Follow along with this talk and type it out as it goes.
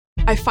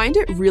I find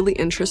it really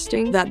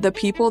interesting that the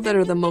people that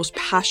are the most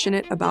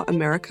passionate about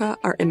America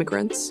are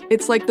immigrants.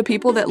 It's like the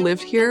people that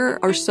live here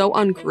are so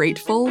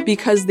ungrateful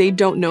because they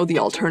don't know the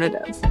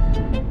alternative.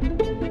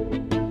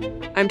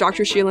 I'm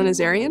Dr. Sheila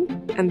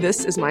Nazarian, and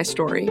this is my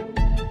story.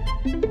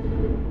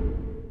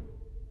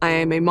 I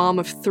am a mom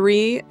of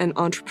 3, an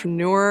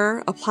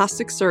entrepreneur, a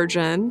plastic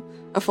surgeon,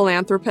 a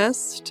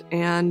philanthropist,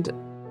 and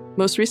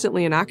most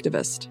recently an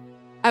activist.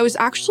 I was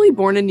actually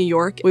born in New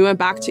York. We went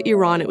back to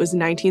Iran. It was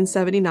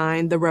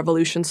 1979. The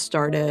revolution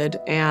started,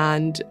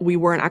 and we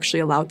weren't actually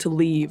allowed to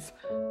leave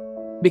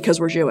because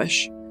we're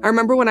Jewish. I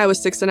remember when I was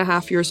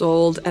 6.5 years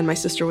old and my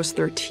sister was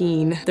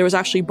 13, there was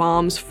actually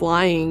bombs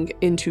flying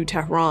into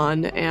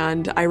Tehran,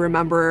 and I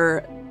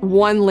remember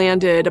one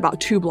landed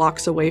about 2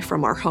 blocks away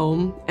from our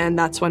home, and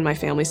that's when my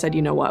family said,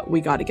 you know what,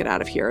 we got to get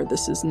out of here.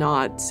 This is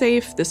not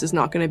safe. This is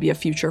not going to be a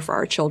future for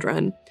our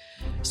children.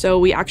 So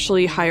we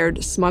actually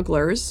hired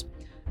smugglers.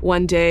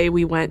 One day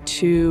we went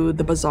to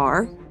the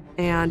bazaar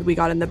and we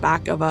got in the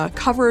back of a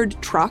covered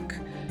truck.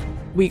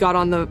 We got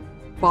on the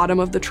bottom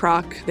of the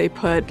truck. They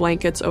put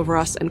blankets over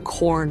us and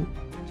corn.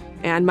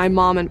 And my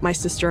mom and my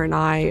sister and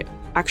I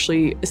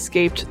actually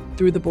escaped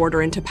through the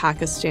border into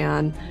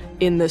Pakistan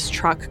in this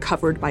truck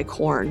covered by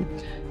corn.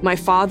 My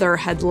father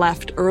had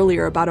left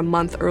earlier, about a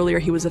month earlier.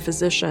 He was a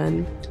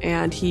physician,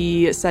 and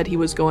he said he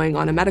was going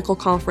on a medical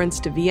conference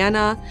to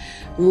Vienna,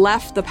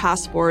 left the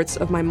passports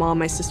of my mom,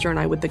 my sister, and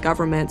I with the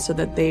government so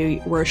that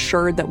they were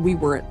assured that we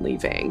weren't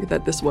leaving,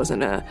 that this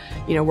wasn't a,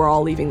 we're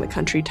all leaving the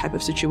country type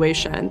of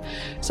situation.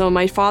 So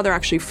my father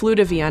actually flew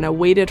to Vienna,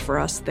 waited for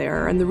us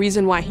there, and the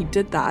reason why he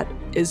did that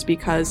is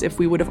because if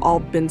we would have all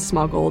been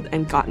smuggled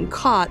and gotten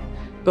caught,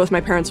 both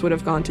my parents would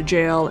have gone to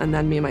jail, and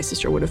then me and my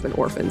sister would have been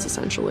orphans,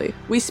 essentially.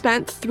 We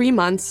spent 3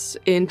 months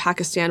in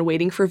Pakistan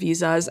waiting for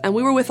visas, and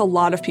we were with a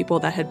lot of people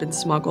that had been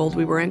smuggled.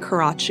 We were in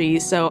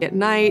Karachi, so at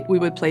night we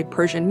would play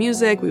Persian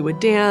music, we would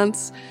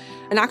dance.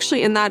 And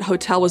actually in that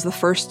hotel was the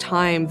first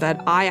time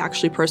that I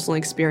actually personally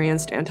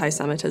experienced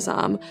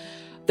anti-Semitism.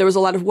 There was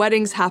a lot of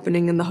weddings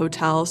happening in the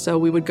hotel, so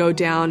we would go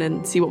down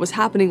and see what was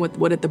happening with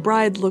what did the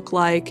bride look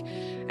like.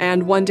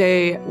 And one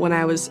day when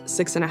I was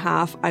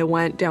 6.5, I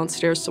went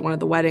downstairs to one of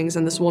the weddings,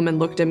 and this woman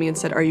looked at me and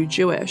said, "Are you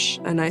Jewish?"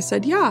 And I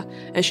said, "Yeah."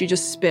 And she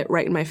just spit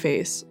right in my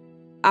face.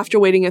 After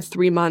waiting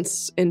 3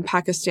 months in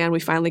Pakistan, we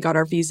finally got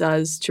our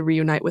visas to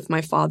reunite with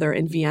my father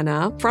in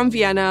Vienna. From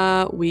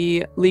Vienna,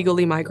 we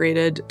legally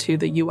migrated to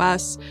the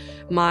US.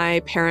 My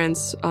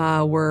parents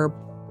were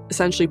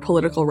essentially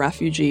political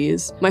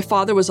refugees. My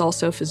father was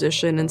also a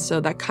physician, and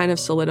so that kind of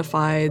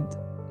solidified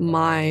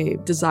my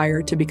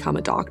desire to become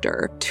a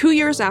doctor. 2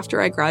 years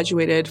after I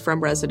graduated from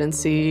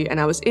residency and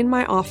I was in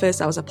my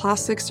office, I was a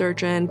plastic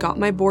surgeon, got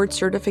my board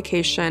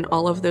certification,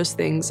 all of those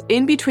things.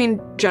 In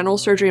between general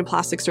surgery and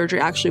plastic surgery,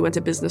 I actually went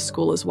to business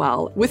school as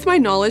well. With my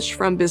knowledge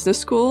from business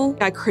school,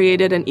 I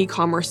created an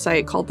e-commerce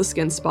site called The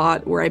Skin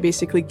Spot, where I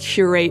basically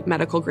curate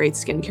medical grade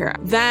skincare.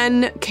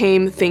 Then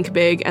came Think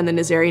Big and the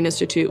Nazarian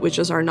Institute, which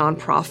is our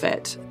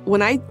nonprofit.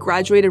 When I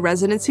graduated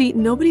residency,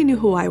 nobody knew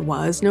who I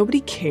was.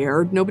 Nobody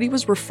cared. Nobody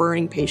was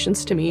referring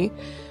patients to me.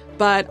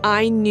 But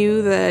I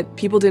knew that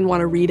people didn't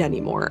want to read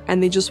anymore,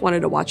 and they just wanted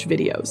to watch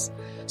videos.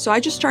 So I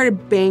just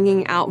started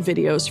banging out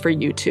videos for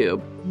YouTube.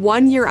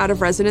 1 year out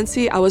of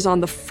residency, I was on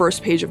the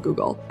first page of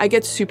Google. I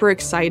get super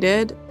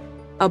excited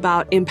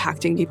about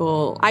impacting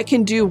people. I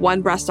can do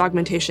one breast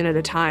augmentation at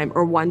a time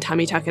or one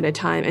tummy tuck at a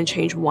time and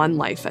change one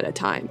life at a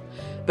time.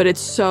 But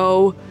it's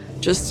so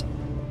just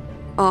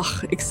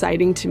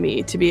exciting to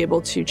me to be able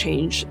to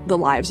change the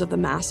lives of the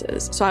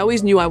masses. So I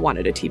always knew I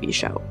wanted a TV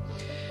show.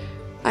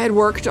 I had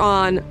worked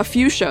on a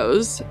few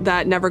shows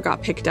that never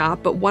got picked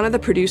up, but one of the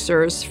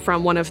producers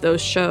from one of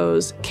those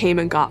shows came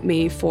and got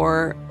me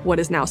for what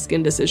is now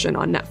Skin Decision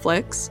on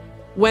Netflix.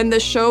 When the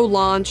show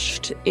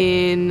launched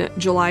in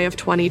July of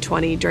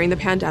 2020 during the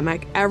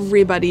pandemic,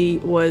 everybody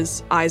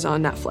was eyes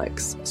on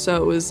Netflix.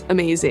 So it was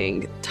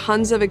amazing.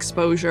 Tons of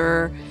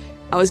exposure.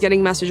 I was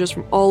getting messages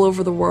from all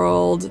over the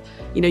world.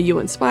 You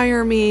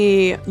inspire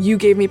me. You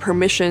gave me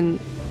permission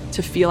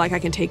to feel like I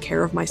can take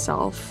care of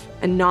myself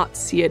and not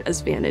see it as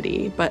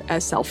vanity, but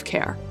as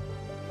self-care.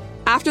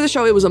 After the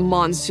show, it was a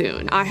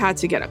monsoon. I had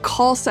to get a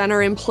call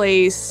center in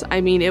place.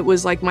 It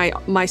was like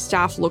my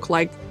staff looked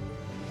like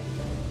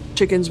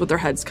chickens with their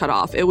heads cut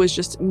off. It was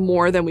just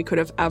more than we could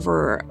have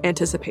ever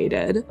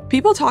anticipated.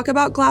 People talk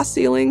about glass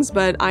ceilings,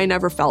 but I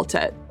never felt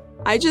it.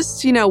 I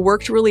just,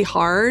 worked really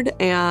hard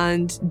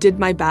and did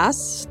my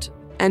best,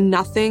 and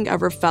nothing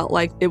ever felt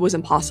like it was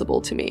impossible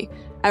to me.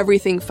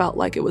 Everything felt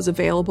like it was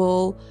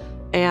available,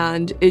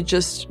 and it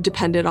just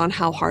depended on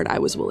how hard I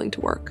was willing to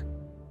work.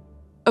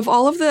 Of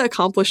all of the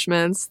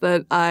accomplishments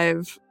that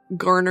I've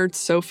garnered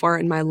so far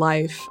in my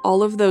life,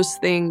 all of those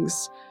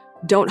things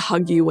don't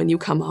hug you when you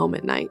come home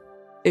at night.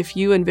 If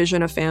you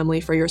envision a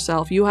family for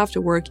yourself, you have to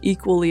work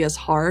equally as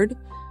hard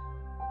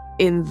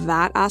in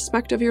that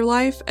aspect of your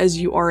life as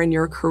you are in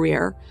your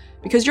career,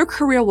 because your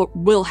career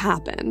will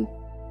happen.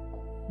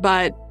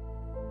 But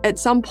at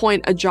some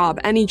point, a job,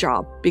 any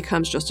job,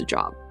 becomes just a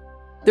job.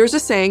 There's a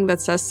saying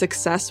that says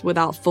success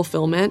without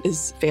fulfillment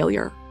is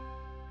failure.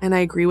 And I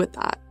agree with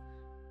that.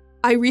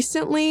 I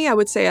recently, I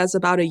would say as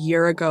about a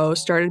year ago,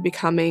 started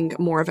becoming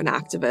more of an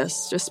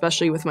activist,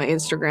 especially with my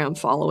Instagram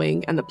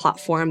following and the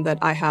platform that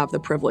I have the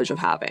privilege of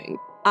having.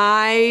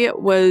 I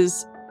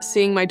was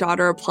seeing my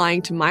daughter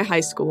applying to my high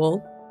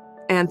school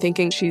and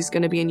thinking she's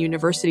going to be in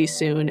university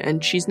soon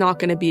and she's not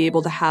going to be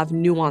able to have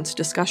nuanced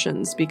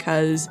discussions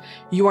because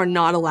you are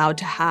not allowed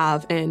to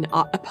have an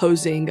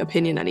opposing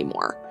opinion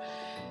anymore.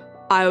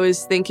 I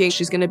was thinking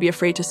she's going to be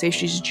afraid to say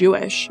she's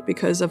Jewish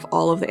because of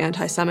all of the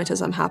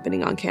anti-Semitism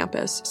happening on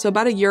campus. So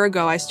about a year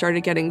ago, I started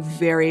getting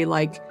very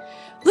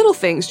little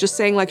things, just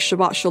saying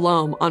Shabbat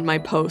Shalom on my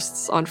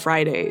posts on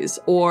Fridays,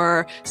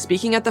 or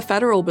speaking at the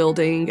federal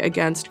building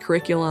against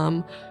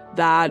curriculum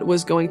that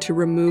was going to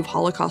remove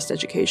Holocaust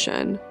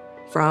education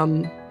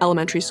from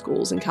elementary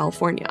schools in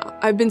California.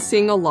 I've been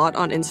seeing a lot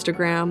on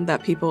Instagram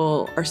that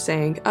people are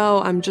saying,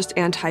 oh, I'm just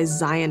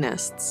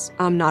anti-Zionists.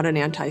 I'm not an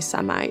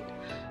anti-Semite.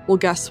 Well,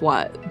 guess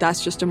what?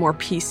 That's just a more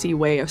PC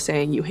way of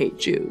saying you hate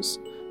Jews,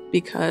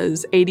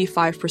 because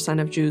 85%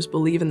 of Jews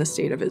believe in the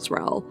state of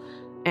Israel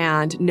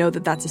and know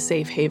that that's a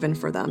safe haven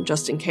for them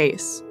just in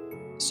case.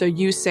 So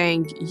you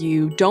saying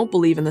you don't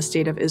believe in the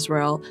state of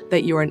Israel,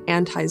 that you're an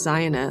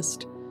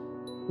anti-Zionist,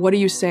 what are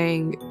you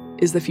saying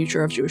is the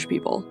future of Jewish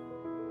people?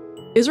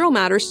 Israel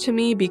matters to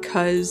me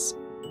because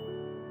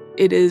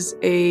it is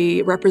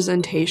a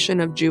representation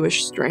of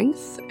Jewish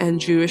strength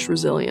and Jewish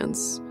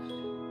resilience.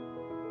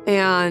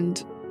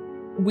 And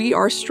we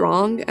are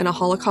strong, and a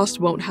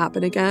Holocaust won't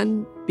happen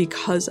again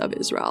because of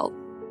Israel.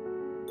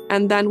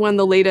 And then when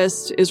the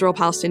latest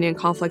Israel-Palestinian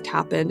conflict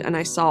happened and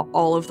I saw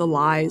all of the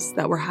lies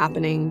that were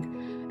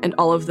happening and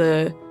all of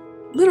the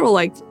literal,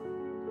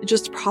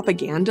 just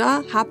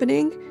propaganda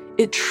happening,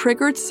 it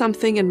triggered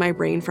something in my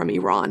brain from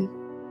Iran.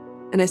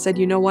 And I said,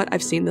 you know what?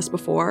 I've seen this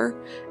before,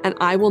 and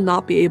I will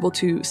not be able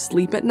to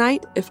sleep at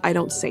night if I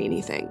don't say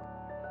anything.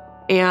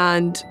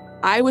 And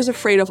I was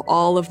afraid of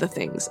all of the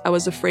things. I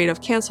was afraid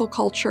of cancel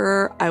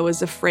culture. I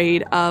was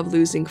afraid of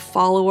losing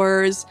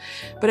followers.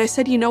 But I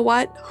said, you know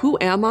what? Who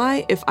am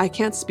I if I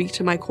can't speak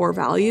to my core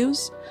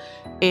values?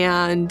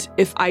 And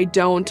if I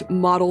don't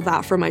model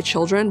that for my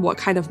children, what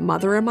kind of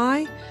mother am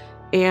I?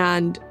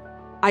 And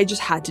I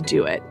just had to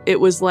do it. It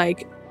was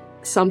like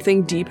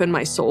something deep in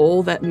my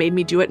soul that made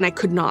me do it. And I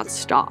could not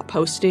stop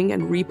posting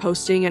and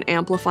reposting and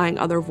amplifying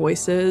other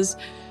voices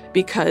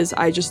because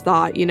I just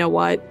thought, you know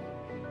what?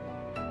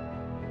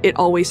 It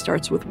always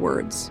starts with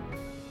words.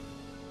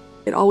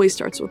 It always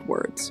starts with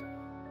words.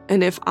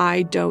 And if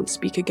I don't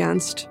speak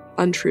against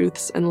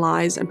untruths and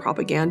lies and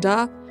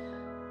propaganda,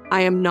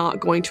 I am not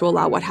going to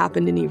allow what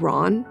happened in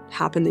Iran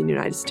happen in the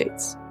United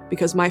States,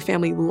 because my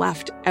family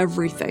left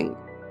everything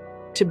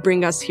to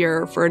bring us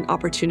here for an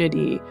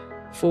opportunity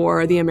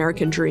for the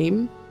American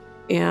dream,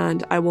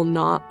 and I will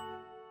not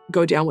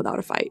go down without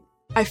a fight.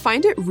 I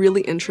find it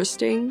really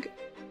interesting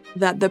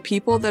that the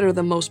people that are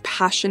the most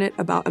passionate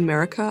about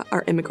America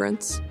are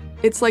immigrants.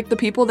 It's like the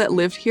people that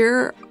live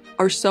here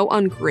are so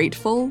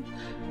ungrateful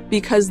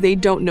because they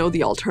don't know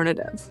the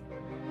alternative.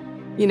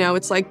 You know,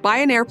 it's like buy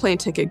an airplane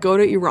ticket, go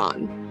to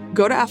Iran,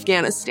 go to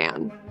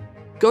Afghanistan,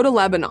 go to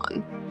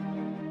Lebanon.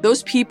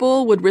 Those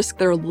people would risk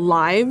their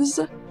lives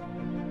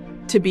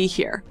to be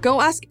here.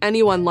 Go ask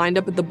anyone lined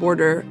up at the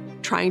border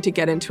trying to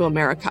get into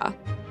America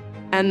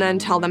and then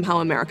tell them how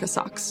America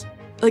sucks.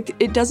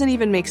 It doesn't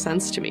even make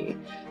sense to me.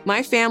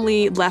 My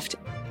family left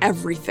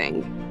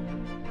everything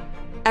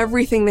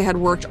they had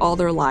worked all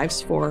their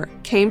lives for,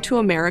 came to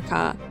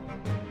America,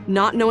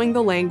 not knowing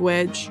the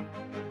language,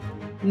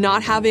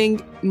 not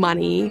having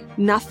money,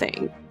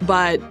 nothing.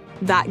 But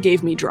that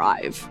gave me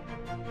drive.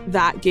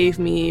 That gave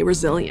me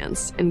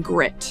resilience and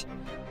grit.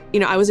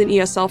 You know, I was in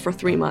ESL for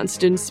 3 months,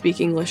 didn't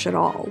speak English at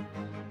all.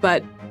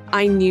 But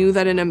I knew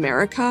that in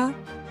America,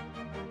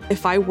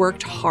 if I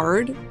worked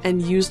hard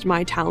and used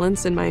my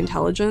talents and my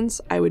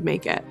intelligence, I would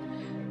make it.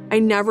 I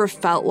never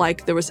felt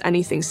like there was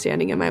anything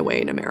standing in my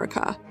way in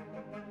America.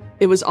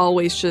 It was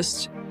always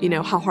just,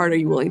 how hard are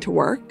you willing to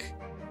work?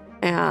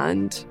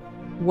 And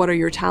what are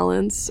your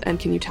talents? And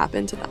can you tap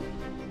into them?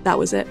 That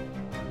was it.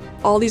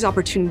 All these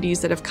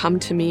opportunities that have come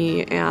to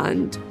me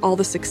and all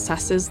the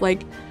successes,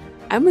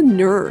 I'm a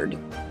nerd.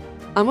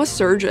 I'm a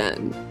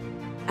surgeon.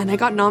 And I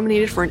got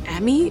nominated for an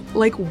Emmy?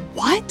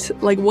 What?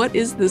 What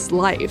is this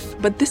life?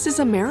 But this is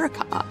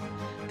America.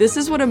 This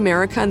is what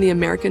America and the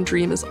American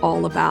dream is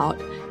all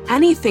about.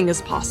 Anything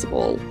is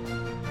possible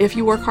if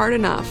you work hard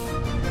enough.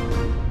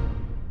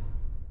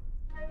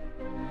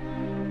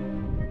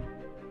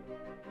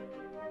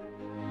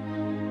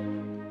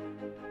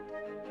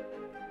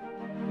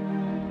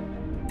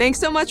 Thanks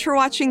so much for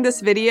watching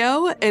this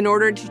video. In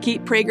order to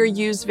keep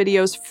PragerU's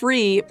videos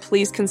free,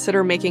 please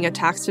consider making a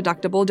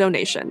tax-deductible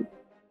donation.